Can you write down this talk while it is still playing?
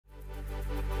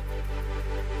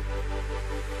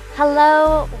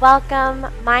Hello, welcome.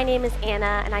 My name is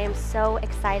Anna, and I am so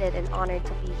excited and honored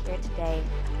to be here today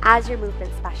as your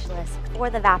movement specialist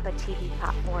for the VAPAE TV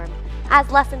platform as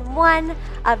lesson 1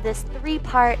 of this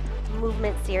 3-part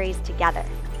movement series together.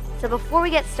 So before we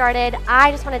get started,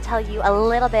 I just want to tell you a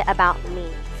little bit about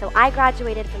me. So I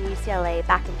graduated from UCLA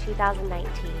back in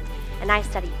 2019, and I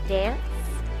studied dance,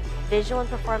 visual and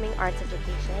performing arts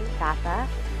education, VAPAE,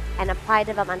 and applied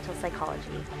developmental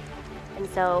psychology. And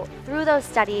so through those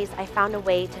studies, I found a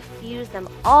way to fuse them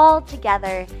all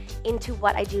together into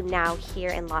what I do now here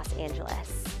in Los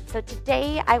Angeles. So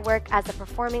today I work as a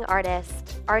performing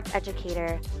artist, arts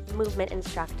educator, movement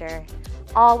instructor,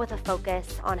 all with a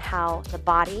focus on how the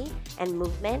body and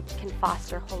movement can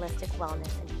foster holistic wellness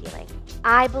and healing.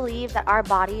 I believe that our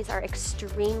bodies are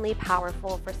extremely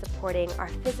powerful for supporting our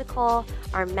physical,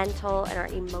 our mental, and our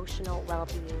emotional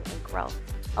well-being and growth.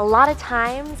 A lot of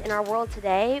times in our world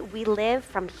today, we live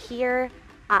from here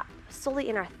up, solely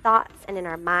in our thoughts and in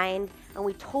our mind, and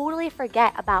we totally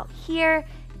forget about here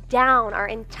down, our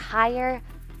entire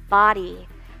body.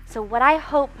 So what I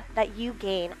hope that you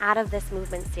gain out of this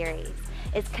movement series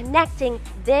is connecting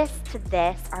this to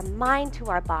this, our mind to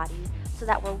our body, so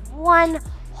that we're one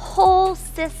whole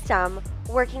system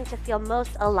working to feel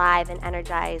most alive and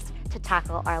energized to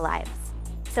tackle our lives.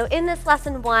 So in this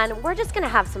lesson 1, we're just gonna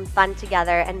have some fun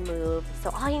together and move.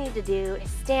 So all you need to do is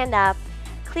stand up,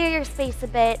 clear your space a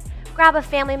bit, grab a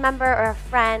family member or a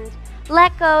friend,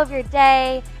 let go of your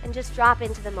day, and just drop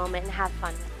into the moment and have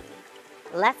fun with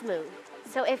me. Let's move.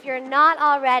 So if you're not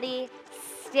already,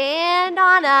 stand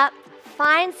on up,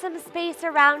 find some space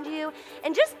around you,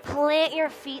 and just plant your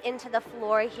feet into the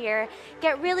floor here.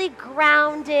 Get really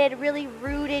grounded, really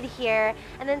rooted here,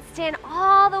 and then stand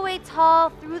all the way tall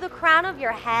through the crown of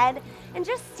your head, and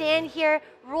just stand here,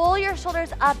 roll your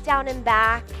shoulders up, down, and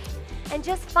back, and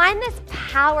just find this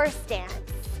power stance.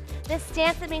 This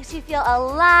stance that makes you feel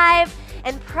alive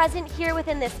and present here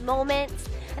within this moment.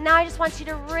 And now I just want you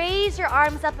to raise your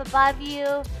arms up above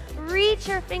you. Reach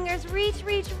your fingers, reach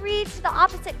to the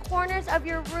opposite corners of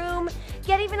your room.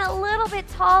 Get even a little bit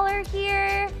taller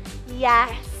here.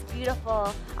 Yes,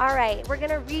 beautiful. All right, we're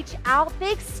gonna reach out,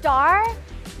 big star.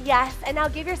 Yes, and now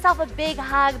give yourself a big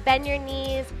hug, bend your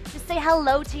knees, just say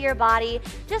hello to your body.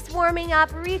 Just warming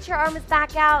up, reach your arms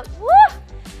back out, woo,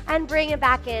 and bring it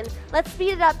back in. Let's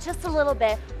speed it up just a little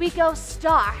bit. We go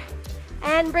star,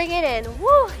 and bring it in,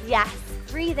 woo, yes.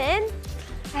 Breathe in,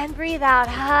 and breathe out.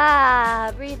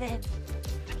 Ah, breathe in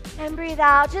and breathe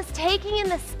out. Just taking in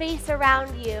the space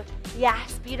around you.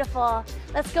 Yes, beautiful.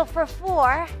 Let's go for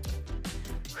 4.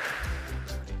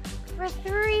 For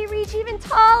 3, reach even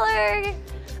taller.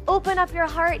 Open up your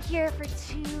heart here for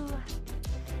 2.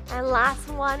 And last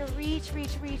one, reach.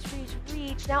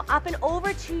 Now up and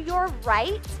over to your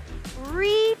right.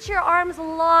 Reach your arms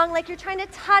long like you're trying to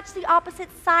touch the opposite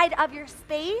side of your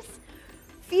space.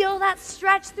 Feel that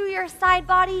stretch through your side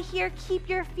body here. Keep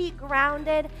your feet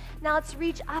grounded. Now let's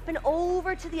reach up and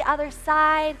over to the other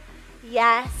side.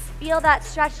 Yes, feel that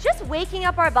stretch. Just waking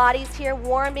up our bodies here,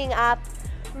 warming up.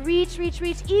 Reach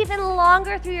even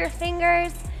longer through your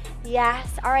fingers. Yes,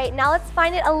 all right, now let's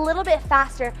find it a little bit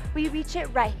faster. We reach it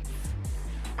right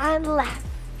and left,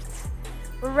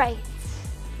 right.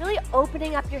 Really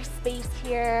opening up your space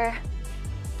here.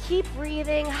 Keep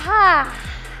breathing,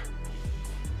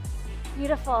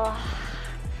 Beautiful.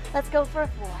 Let's go for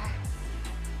 4.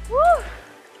 Woo!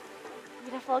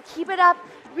 Beautiful. Keep it up.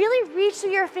 Really reach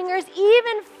through your fingers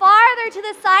even farther to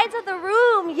the sides of the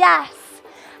room. Yes.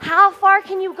 How far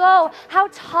can you go? How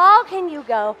tall can you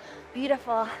go?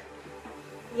 Beautiful.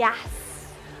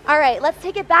 Yes. All right, let's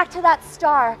take it back to that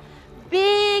star.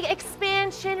 Big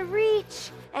expansion.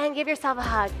 Reach and give yourself a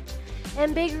hug.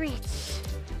 And big reach.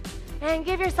 And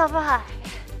give yourself a hug.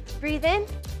 Breathe in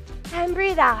and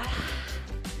breathe out.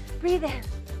 Breathe in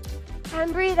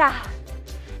and breathe out,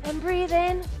 and breathe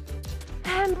in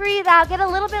and breathe out. Get a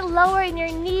little bit lower in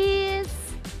your knees.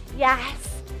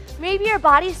 Yes. Maybe your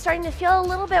body's starting to feel a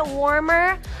little bit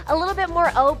warmer, a little bit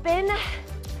more open.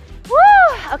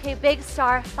 Woo! Okay, big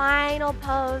star, final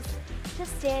pose.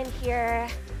 Just stand here,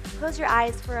 close your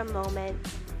eyes for a moment.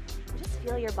 Just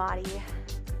feel your body.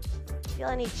 Feel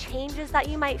any changes that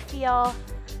you might feel.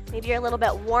 Maybe you're a little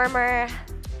bit warmer.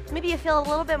 Maybe you feel a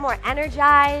little bit more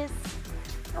energized.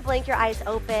 Now blink your eyes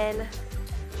open.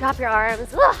 Drop your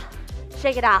arms. Ugh.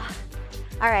 Shake it out.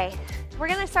 All right, we're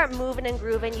gonna start moving and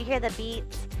grooving. You hear the beat?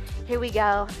 Here we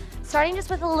go. Starting just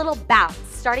with a little bounce.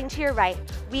 Starting to your right,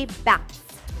 we bounce.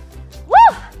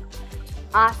 Woo!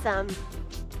 Awesome.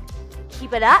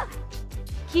 Keep it up.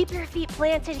 Keep your feet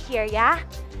planted here, yeah?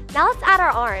 Now let's add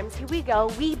our arms. Here we go,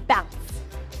 we bounce.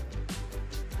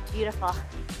 Beautiful.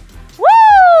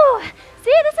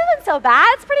 See, this isn't so bad.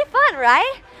 It's pretty fun,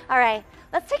 right? All right,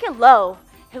 let's take it low.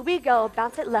 Here we go,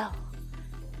 bounce it low.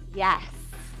 Yes.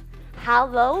 How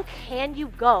low can you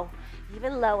go?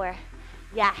 Even lower.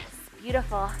 Yes,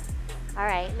 beautiful. All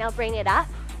right, now bring it up.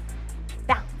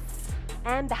 Bounce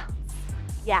and bounce.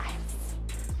 Yes,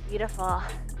 beautiful.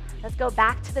 Let's go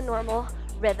back to the normal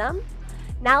rhythm.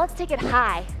 Now let's take it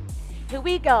high. Here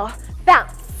we go,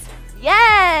 bounce.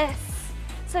 Yes.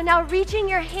 So now reaching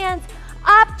your hands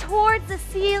up towards the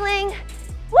ceiling.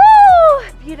 Woo!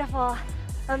 Beautiful,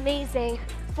 amazing.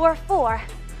 4, 4.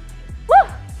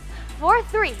 Woo! 4,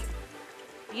 3.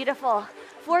 Beautiful.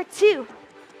 4, 2.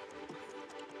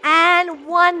 And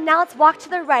 1. Now let's walk to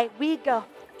the right. We go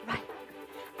right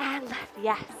and left.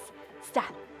 Yes.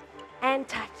 Step and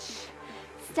touch.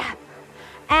 Step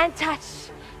and touch.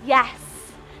 Yes.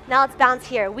 Now let's bounce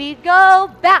here. We go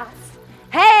bounce.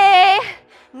 Hey.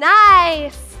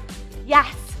 Nice.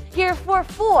 Yes. Here 4,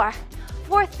 4.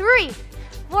 4, 3.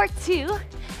 4, 2.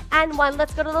 And 1.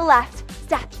 Let's go to the left.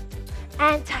 Step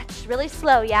and touch. Really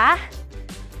slow, yeah?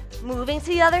 Moving to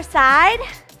the other side.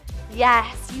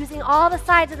 Yes, using all the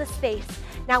sides of the space.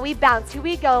 Now we bounce. Here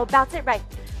we go. Bounce it right,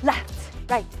 left,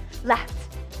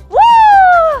 left.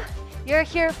 Woo! You're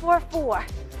here for 4,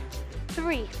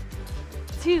 3,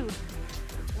 2,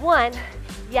 1.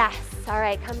 Yes. All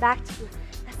right, come back to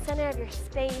the center of your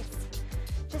space.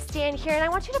 Just stand here, and I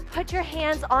want you to put your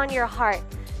hands on your heart.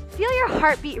 Feel your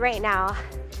heartbeat right now.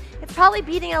 It's probably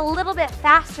beating a little bit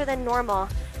faster than normal.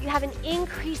 You have an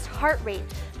increased heart rate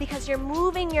because you're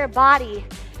moving your body,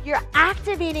 you're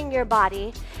activating your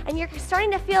body, and you're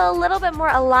starting to feel a little bit more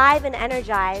alive and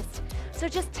energized. So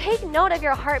just take note of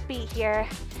your heartbeat here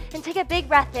and take a big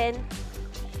breath in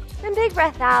and big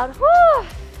breath out. Woo!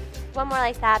 One more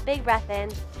like that. Big breath in.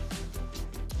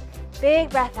 Big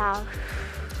breath out.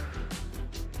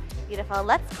 Beautiful.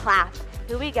 Let's clap.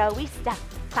 Here we go. We step,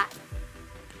 clap.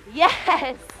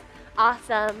 Yes.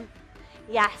 Awesome.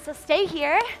 Yeah, so stay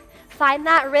here. Find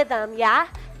that rhythm, yeah?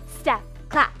 Step,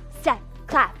 clap,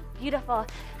 beautiful.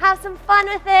 Have some fun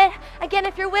with it. Again,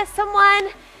 if you're with someone,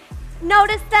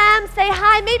 notice them, say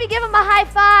hi, maybe give them a high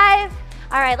five.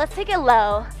 All right, let's take it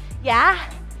low,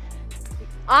 yeah?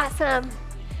 Awesome.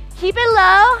 Keep it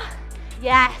low.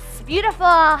 Yes, beautiful.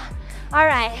 All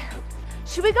right,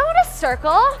 should we go in a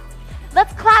circle?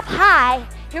 Let's clap high.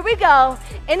 Here we go,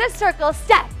 in a circle,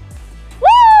 step.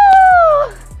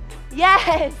 Woo!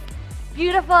 Yes,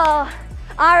 beautiful. All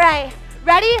right,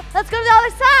 ready? Let's go to the other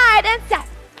side and step,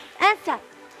 and step.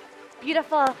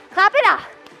 Beautiful. Clap it out.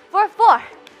 4, 4,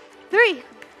 3,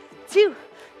 2.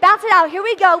 Bounce it out. Here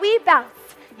we go. We bounce.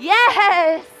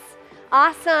 Yes.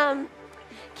 Awesome.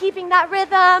 Keeping that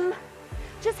rhythm.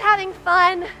 Just having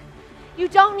fun. You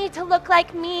don't need to look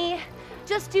like me.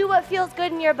 Just do what feels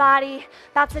good in your body.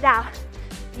 Bounce it out.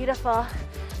 Beautiful.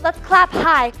 Let's clap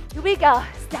high. Here we go.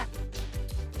 Step.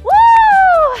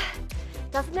 Woo!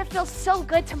 Doesn't it feel so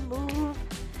good to move?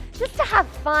 Just to have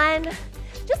fun.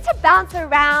 Just to bounce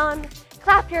around.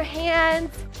 Clap your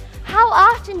hands. How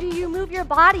often do you move your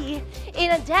body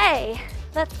in a day?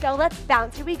 Let's go. Let's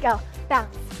bounce. Here we go.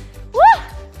 Bounce. Woo!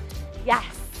 Yes.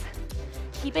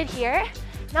 Keep it here.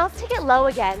 Now let's take it low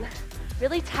again.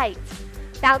 Really tight.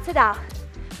 Bounce it out.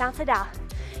 Bounce it out.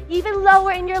 Even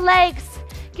lower in your legs.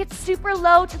 Get super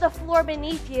low to the floor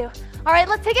beneath you. All right,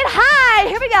 let's take it high.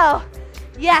 Here we go.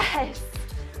 Yes.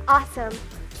 Awesome.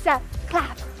 Step,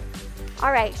 clap.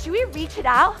 All right, should we reach it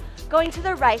out? Going to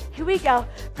the right. Here we go.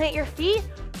 Plant your feet.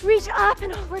 Reach up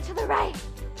and over to the right.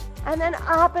 And then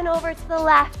up and over to the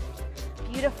left.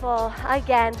 Beautiful.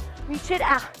 Again, reach it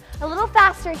out. A little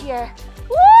faster here.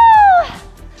 Woo!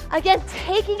 Again,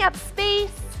 taking up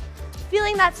space.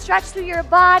 Feeling that stretch through your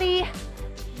body.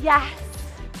 Yes.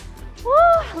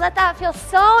 Woo! Let that feel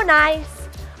so nice.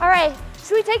 All right,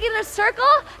 should we take it in a circle?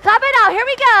 Clap it out. Here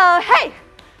we go. Hey.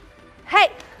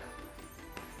 Hey.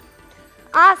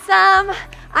 Awesome.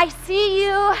 I see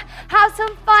you. Have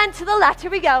some fun. To the left.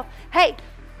 Here we go. Hey.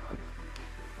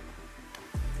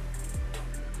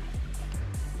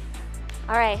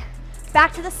 All right.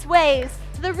 Back to the sways.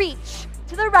 To the reach.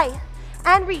 To the right.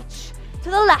 And reach. To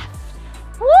the left.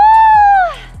 Woo!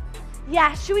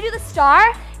 Yeah. Should we do the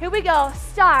star? Here we go.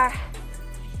 Star.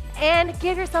 And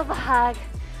give yourself a hug.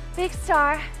 Big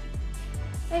star.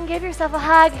 And give yourself a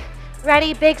hug.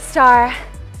 Ready? Big star.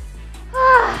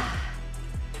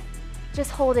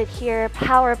 Just hold it here.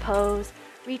 Power pose.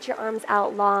 Reach your arms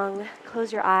out long.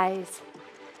 Close your eyes.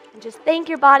 And just thank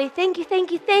your body. Thank you,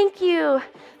 thank you, thank you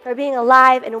for being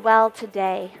alive and well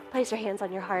today. Place your hands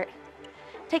on your heart.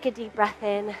 Take a deep breath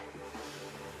in.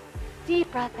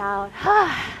 Deep breath out.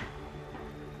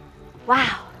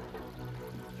 Wow.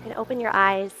 You can open your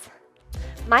eyes.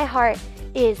 My heart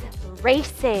is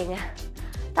racing.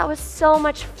 That was so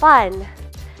much fun.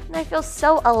 And I feel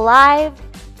so alive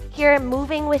here,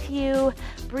 moving with you,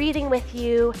 breathing with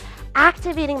you,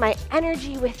 activating my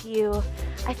energy with you.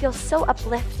 I feel so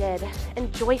uplifted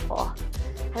and joyful.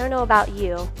 I don't know about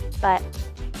you, but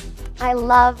I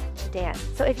love dance.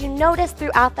 So if you notice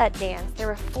throughout that dance, there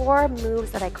were 4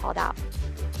 moves that I called out.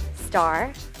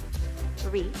 Star,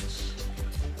 reach,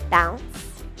 bounce,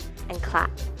 and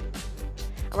clap.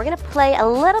 And we're gonna play a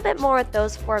little bit more with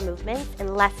those 4 movements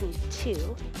in lesson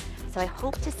 2. So I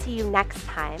hope to see you next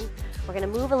time. We're gonna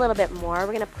move a little bit more.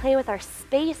 We're gonna play with our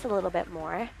space a little bit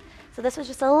more. So this was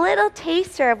just a little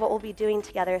taster of what we'll be doing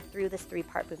together through this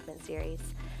 3-part movement series.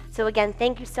 So again,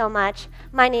 thank you so much.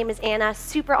 My name is Anna,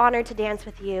 super honored to dance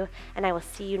with you, and I will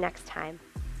see you next time.